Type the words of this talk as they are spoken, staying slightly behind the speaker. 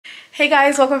Hey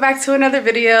guys, welcome back to another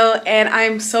video, and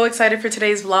I'm so excited for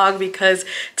today's vlog because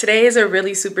today is a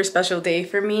really super special day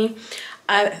for me.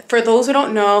 For those who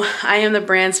don't know, I am the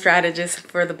brand strategist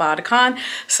for the Bodycon,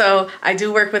 so I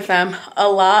do work with them a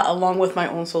lot along with my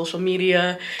own social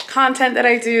media content that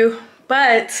I do.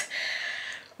 But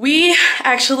we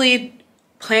actually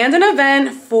planned an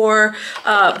event for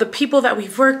the people that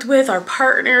we've worked with, our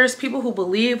partners, people who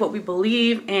believe what we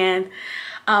believe, and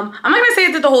I'm not gonna say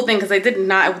I did the whole thing because I did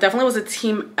not. It definitely was a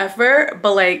team effort,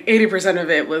 but like 80% of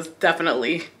it was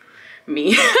definitely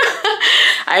me.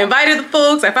 I invited the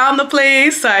folks, I found the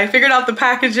place, I figured out the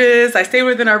packages, I stayed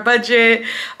within our budget,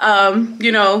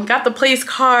 you know, got the place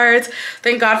cards.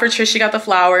 Thank God for Trish, she got the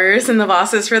flowers and the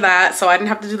vases for that, so I didn't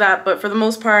have to do that. But for the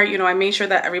most part, you know, I made sure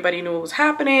that everybody knew what was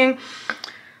happening.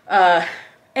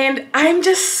 And I'm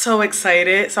just so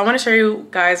excited. So I want to show you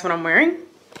guys what I'm wearing.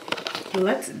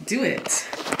 Let's do it.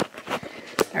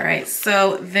 All right,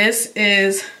 so this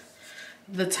is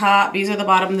the top, these are the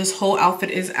bottom. This whole outfit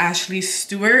is Ashley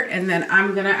Stewart, and then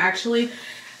I'm gonna actually,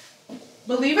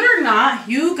 believe it or not,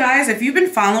 you guys, if you've been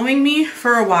following me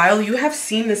for a while, you have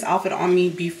seen this outfit on me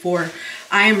before.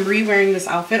 I am re-wearing this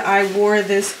outfit. I wore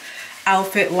this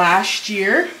outfit last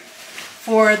year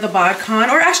for the Bodycon,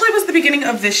 or actually it was the beginning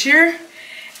of this year,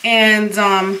 and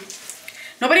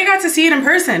nobody got to see it in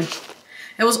person.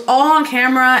 It was all on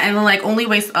camera and like only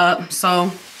waist up. So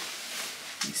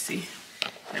let me see,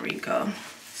 there we go.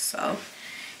 So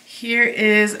here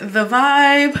is the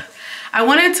vibe. I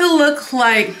wanted to look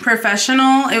like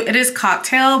professional. It is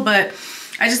cocktail, but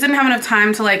I just didn't have enough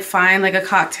time to like find like a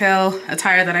cocktail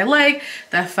attire that I like,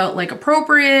 that felt like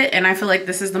appropriate, and I feel like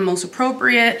this is the most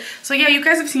appropriate. So yeah, you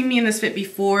guys have seen me in this fit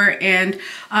before, and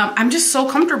I'm just so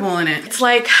comfortable in it. It's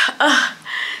like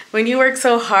when you work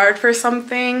so hard for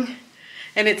something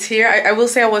and it's here. I will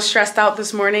say I was stressed out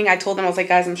this morning. I told them, I was like,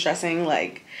 guys, I'm stressing,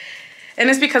 like, and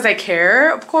it's because I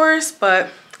care, of course, but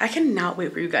I cannot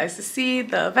wait for you guys to see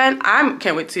the event. I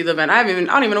can't wait to see the event. I don't even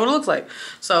know what it looks like.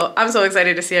 So I'm so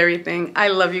excited to see everything. I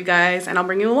love you guys, and I'll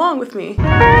bring you along with me.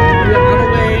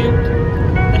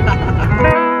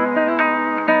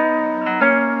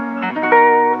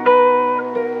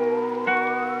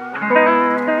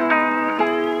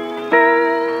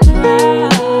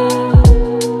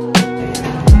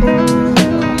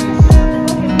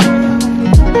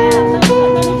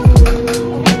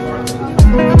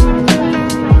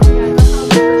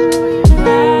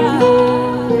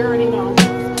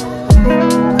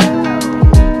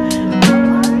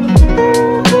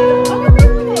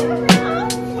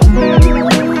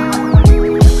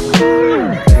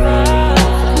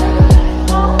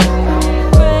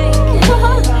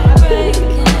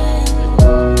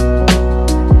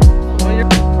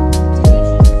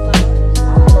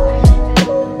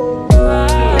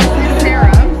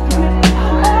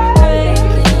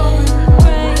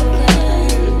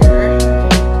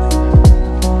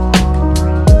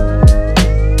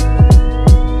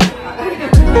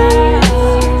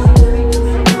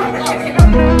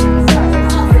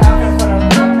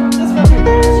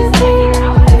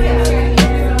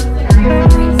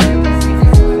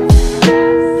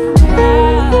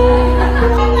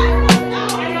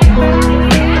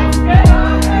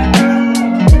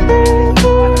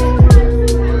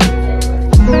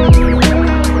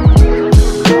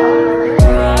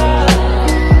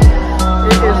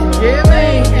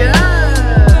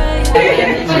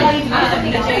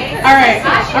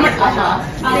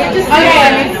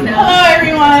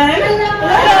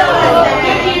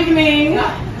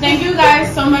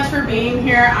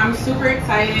 I'm super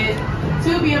excited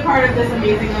to be a part of this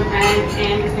amazing event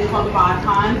and this thing called the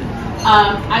Bodycon.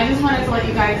 I just wanted to let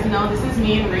you guys know this is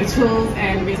me and Rachel's,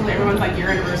 and basically everyone's like your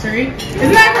anniversary.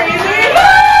 Isn't that crazy?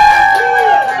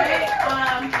 Right?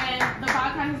 And the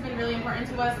Bodycon has been really important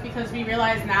to us because we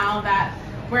realize now that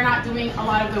we're not doing a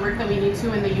lot of the work that we need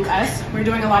to in the US. We're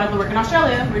doing a lot of the work in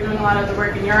Australia. We're doing a lot of the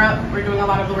work in Europe. We're doing a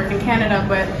lot of the work in Canada,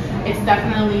 but it's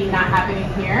definitely not happening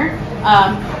here.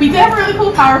 We did have a really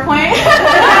cool PowerPoint,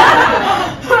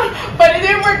 but it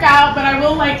didn't work out. But I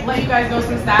will like let you guys know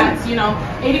some stats. You know,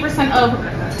 80%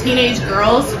 of teenage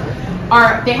girls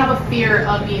they have a fear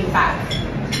of being fat,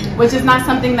 which is not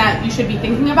something that you should be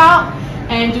thinking about.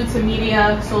 And due to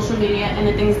media, social media, and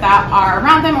the things that are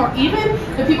around them, or even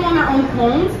the people in their own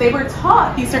homes, they were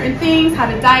taught these certain things, how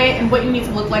to diet, and what you need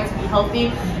to look like to be healthy.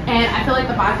 And I feel like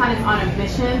the Bodycon is on a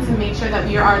mission to make sure that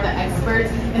we are the experts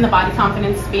in the body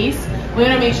confidence space. We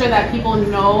want to make sure that people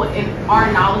know and are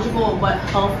knowledgeable of what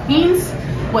health means,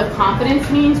 what confidence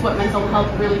means, what mental health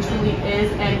really truly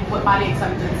is, and what body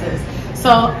acceptance is.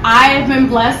 So I've been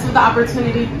blessed with the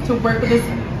opportunity to work with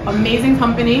this amazing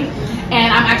company.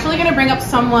 And I'm actually gonna bring up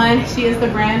someone. She is the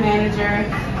brand manager.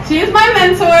 She is my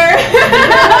mentor.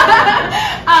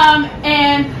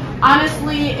 And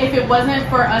honestly, if it wasn't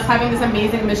for us having this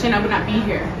amazing mission, I would not be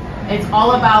here. It's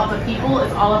all about the people,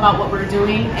 it's all about what we're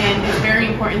doing, and it's very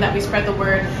important that we spread the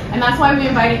word. And that's why we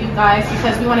invited you guys,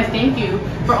 because we want to thank you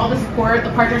for all the support,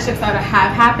 the partnerships that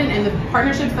have happened, and the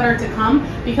partnerships that are to come,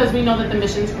 because we know that the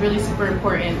mission is really super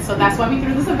important. So that's why we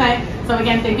threw this event. So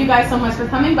again, thank you guys so much for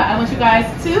coming, but I want you guys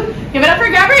to give it up for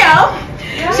Gabrielle.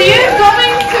 Yeah. She is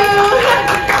going to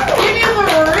give you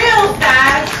the real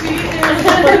stats. She is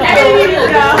everything you need to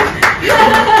know.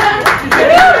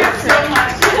 Thank you so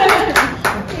much.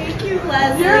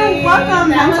 Leslie. You're welcome,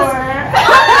 mentor.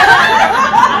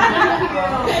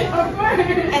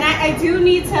 And I do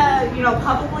need to, you know,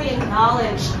 publicly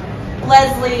acknowledge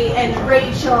Leslie and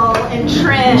Rachel and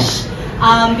Trish,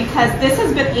 because this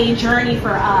has been a journey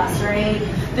for us, right?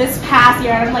 This past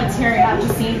year, I'm like tearing up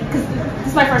just seeing, because this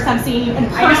is my first time seeing you in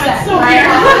person, so right?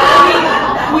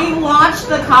 We launched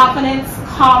the Confidence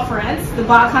Conference, the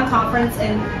BotCon Conference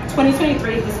in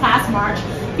 2023, this past March.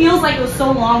 Feels like it was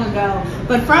so long ago,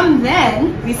 but from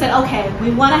then we said, okay,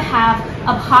 we want to have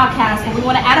a podcast, and we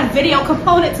want to add a video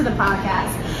component to the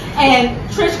podcast. And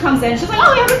Trish comes in, she's like,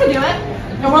 oh yeah, we can do it.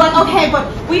 And we're like, okay, but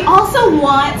we also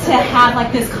want to have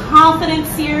like this confidence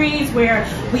series where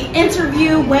we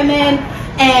interview women,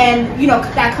 and you know,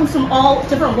 that comes from all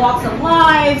different walks of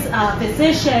lives,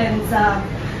 physicians,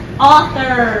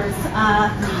 authors,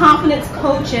 confidence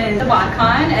coaches. The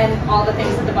BotCon and all the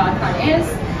things that the BotCon is.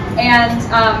 And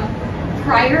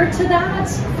prior to that,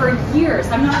 for years,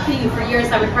 I'm not kidding you, for years,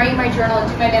 I would write in my journal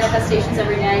and do my manifestations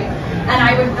every day. And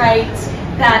I would write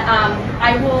that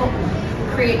I will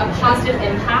create a positive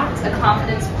impact, a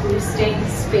confidence boosting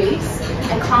space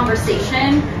and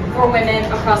conversation for women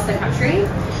across the country.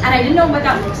 And I didn't know what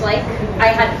that looked like. I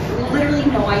had literally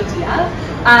no idea.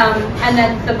 And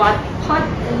then the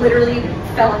BotCon literally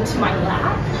fell into my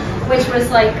lap, which was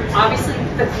like obviously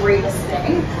the greatest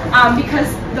thing,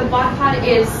 because the BotCon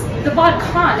is the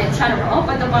BotCon in general,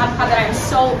 but the BotCon that I'm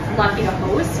so lucky to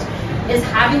host is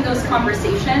having those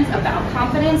conversations about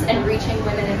confidence and reaching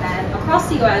women and men across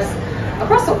the US,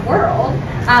 across the world.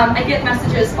 I get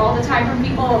messages all the time from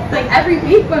people, like every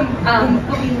week when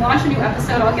we launch a new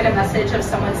episode, I'll get a message of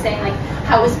someone saying like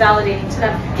how it was validating to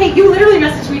them. Hey, you literally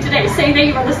messaged me today saying that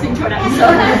you were listening to an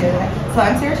episode. So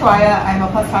I'm Sarah Twaya, I'm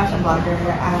a plus fashion blogger,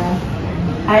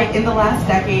 and in the last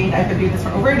decade, I've been doing this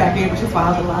for over a decade, which is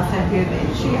wild. The last decade of the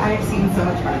industry, I have seen so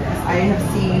much progress. I have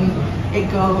seen it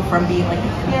go from being like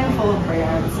a handful of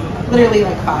brands, literally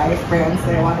like 5 brands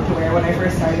that I wanted to wear when I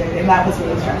first started, and that was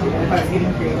really stretching if I was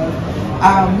getting creative.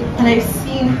 And I've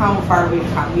seen how far we've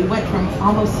come. We went from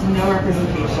almost no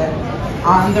representation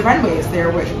on the runways.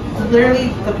 There were literally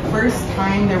the first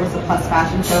time there was a plus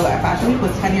fashion show at Fashion Week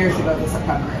was 10 years ago this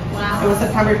September. Wow. It was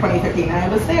September 2015, and I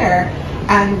was there.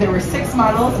 And there were 6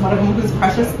 models. One of them was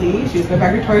Precious Lee. She was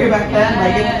by Victoria back then.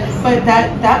 Yes. But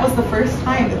that was the first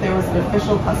time that there was an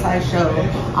official plus size show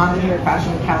on the New York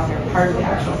Fashion Week calendar, part of the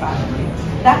actual Fashion Week.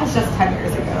 That was just 10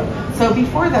 years ago. So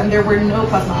before then, there were no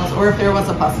plus models, or if there was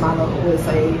a plus model, it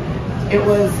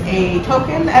was a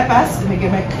token at best, and a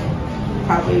gimmick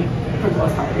probably for the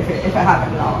most part, if it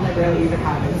happened at all, and it rarely even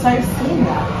happened. So I've seen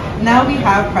that. Now we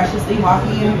have Precious Lee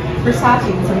walking Versace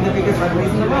in some of the biggest runways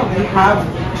in the world. We have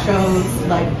shows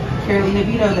like Carolina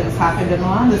Vito that has happened in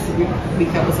Milan this week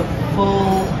that was a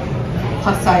full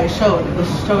plus size show. It was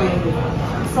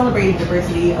celebrating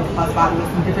diversity of plus bodies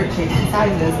in different shapes and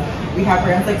sizes. We have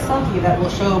brands like Selkie that will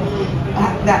show,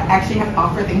 that actually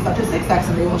offer things up to 6X,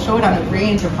 and they will show it on a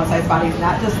range of plus size bodies,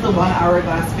 not just the one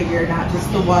hourglass figure, not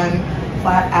just the one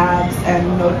flat abs and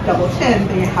no double chin.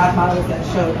 They have models that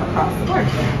showed across the board.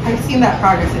 I've seen that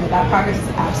progress, and that progress is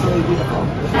absolutely beautiful.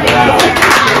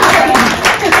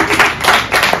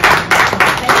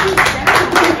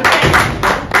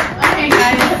 Okay,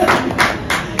 guys.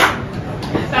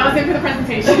 That was it for the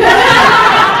presentation.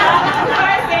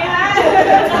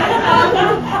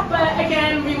 But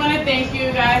again, we want to thank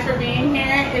you guys for being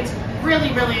here. It's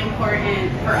really, really important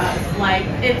for us. Like,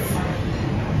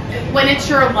 when it's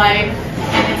your life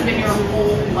and it's been your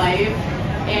whole life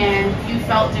and you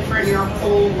felt different your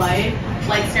whole life,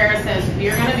 like Sarah says,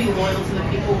 we're going to be loyal to the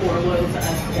people who are loyal to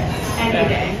us any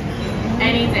day.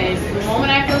 Any day. So the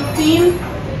moment I feel seen,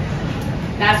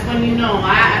 that's when you know.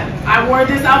 I wore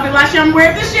this outfit last year, I'm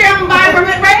wearing it this year, I'm buying from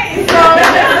it, right? So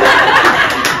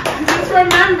just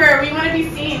remember, we want to be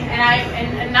seen.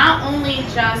 And not only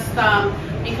just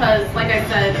because, like I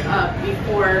said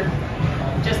before,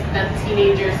 just that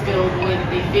teenagers feel the way that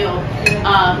they feel.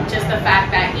 Just the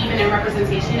fact that even in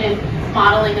representation and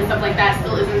modeling and stuff like that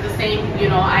still isn't the same. You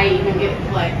know, I even get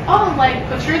like, oh, like,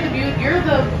 but you're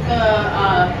the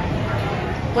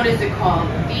what is it called?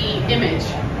 The image.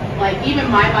 Like, even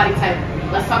my body type.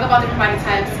 Let's talk about different body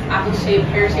types, apple shape,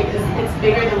 pear shape. It's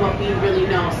bigger than what we really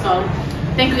know. So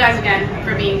thank you guys again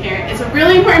for being here. It's a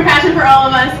really important passion for all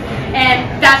of us.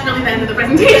 And that's really the end of the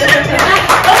presentation.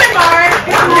 Open bar.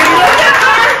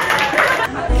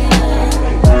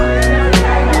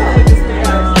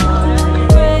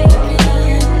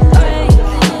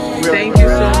 Thank you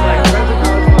so much.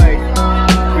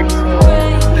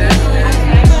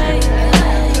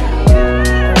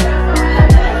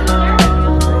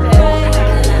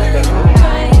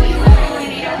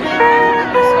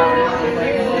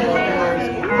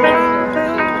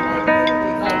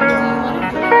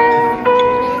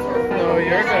 No,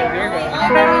 you're good. You're good.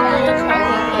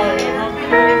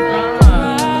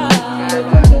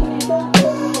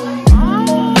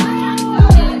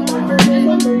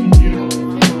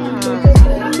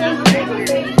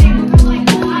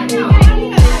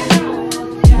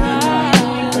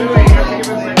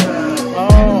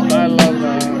 Oh, I love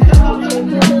that.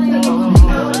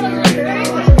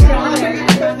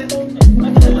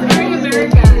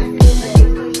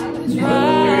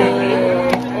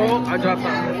 Oh, I dropped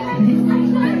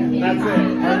something. That's it.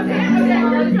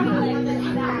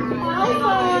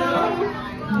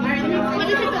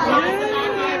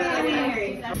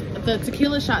 The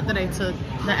tequila shot that I took,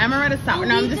 the amaretto sour.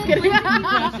 No, I'm just kidding.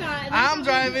 I'm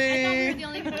driving.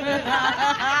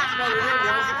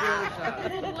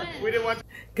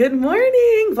 Good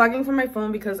morning. Vlogging from my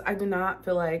phone because I do not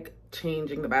feel like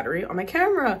changing the battery on my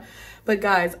camera. But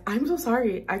guys, I'm so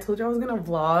sorry. I told you I was gonna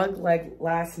vlog like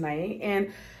last night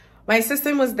and my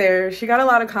assistant was there. She got a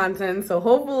lot of content, so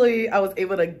hopefully I was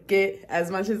able to get as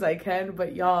much as I can.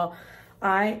 But y'all,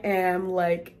 I am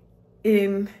like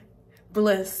in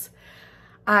bliss.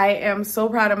 I am so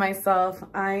proud of myself.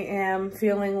 I am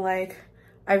feeling like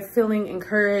I'm feeling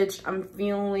encouraged. I'm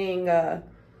feeling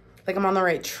like I'm on the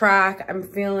right track. I'm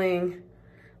feeling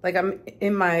like I'm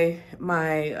in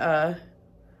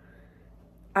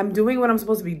I'm doing what I'm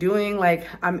supposed to be doing. Like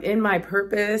I'm in my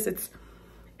purpose.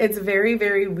 It's very,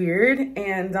 very weird.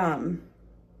 And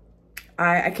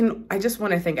I just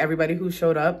want to thank everybody who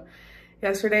showed up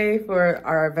yesterday for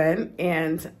our event.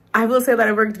 And I will say that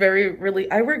I worked very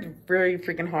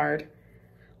freaking hard,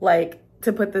 like,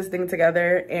 to put this thing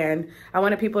together. And I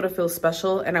wanted people to feel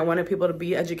special, and I wanted people to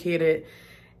be educated,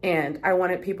 and I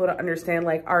wanted people to understand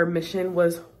like our mission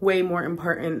was way more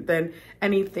important than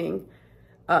anything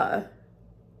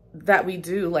that we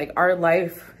do. Like our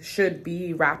life should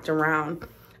be wrapped around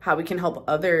how we can help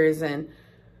others and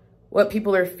what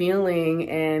people are feeling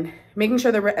and making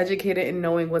sure that we're educated and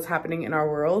knowing what's happening in our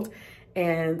world.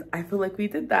 And I feel like we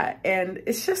did that. And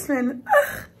it's just been,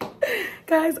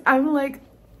 guys, I'm like,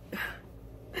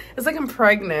 it's like I'm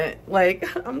pregnant. Like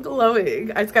I'm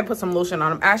glowing. I just gotta put some lotion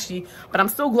on. I'm ashy, but I'm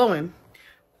still glowing.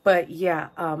 But yeah,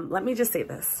 let me just say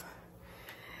this.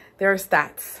 There are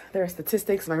stats, there are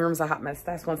statistics. My room's a hot mess.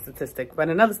 That's one statistic. But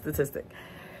another statistic,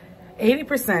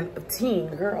 80% of teen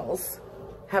girls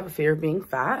have a fear of being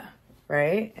fat,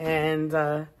 right? And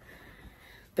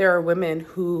there are women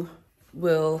who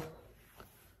will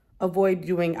avoid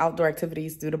doing outdoor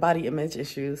activities due to body image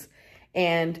issues.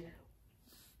 And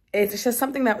it's just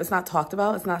something that was not talked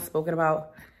about. It's not spoken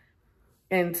about.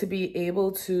 And to be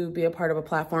able to be a part of a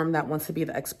platform that wants to be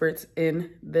the experts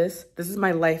in this is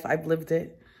my life. I've lived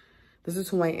it. This is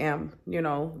who I am, you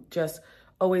know, just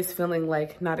always feeling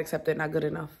like not accepted, not good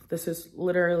enough. This is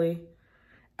literally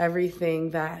everything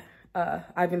that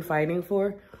I've been fighting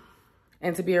for.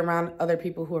 And to be around other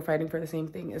people who are fighting for the same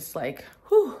thing is like,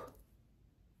 whew,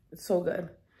 it's so good.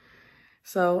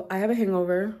 So I have a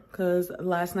hangover because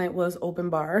last night was open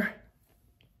bar.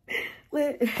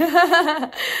 Lit.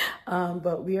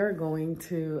 But we are going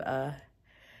to,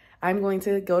 I'm going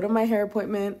to go to my hair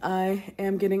appointment. I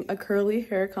am getting a curly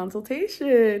hair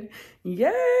consultation.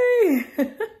 Yay!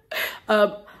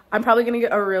 I'm probably gonna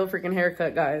get a real freaking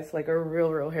haircut, guys. Like a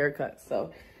real haircut.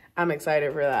 So I'm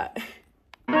excited for that.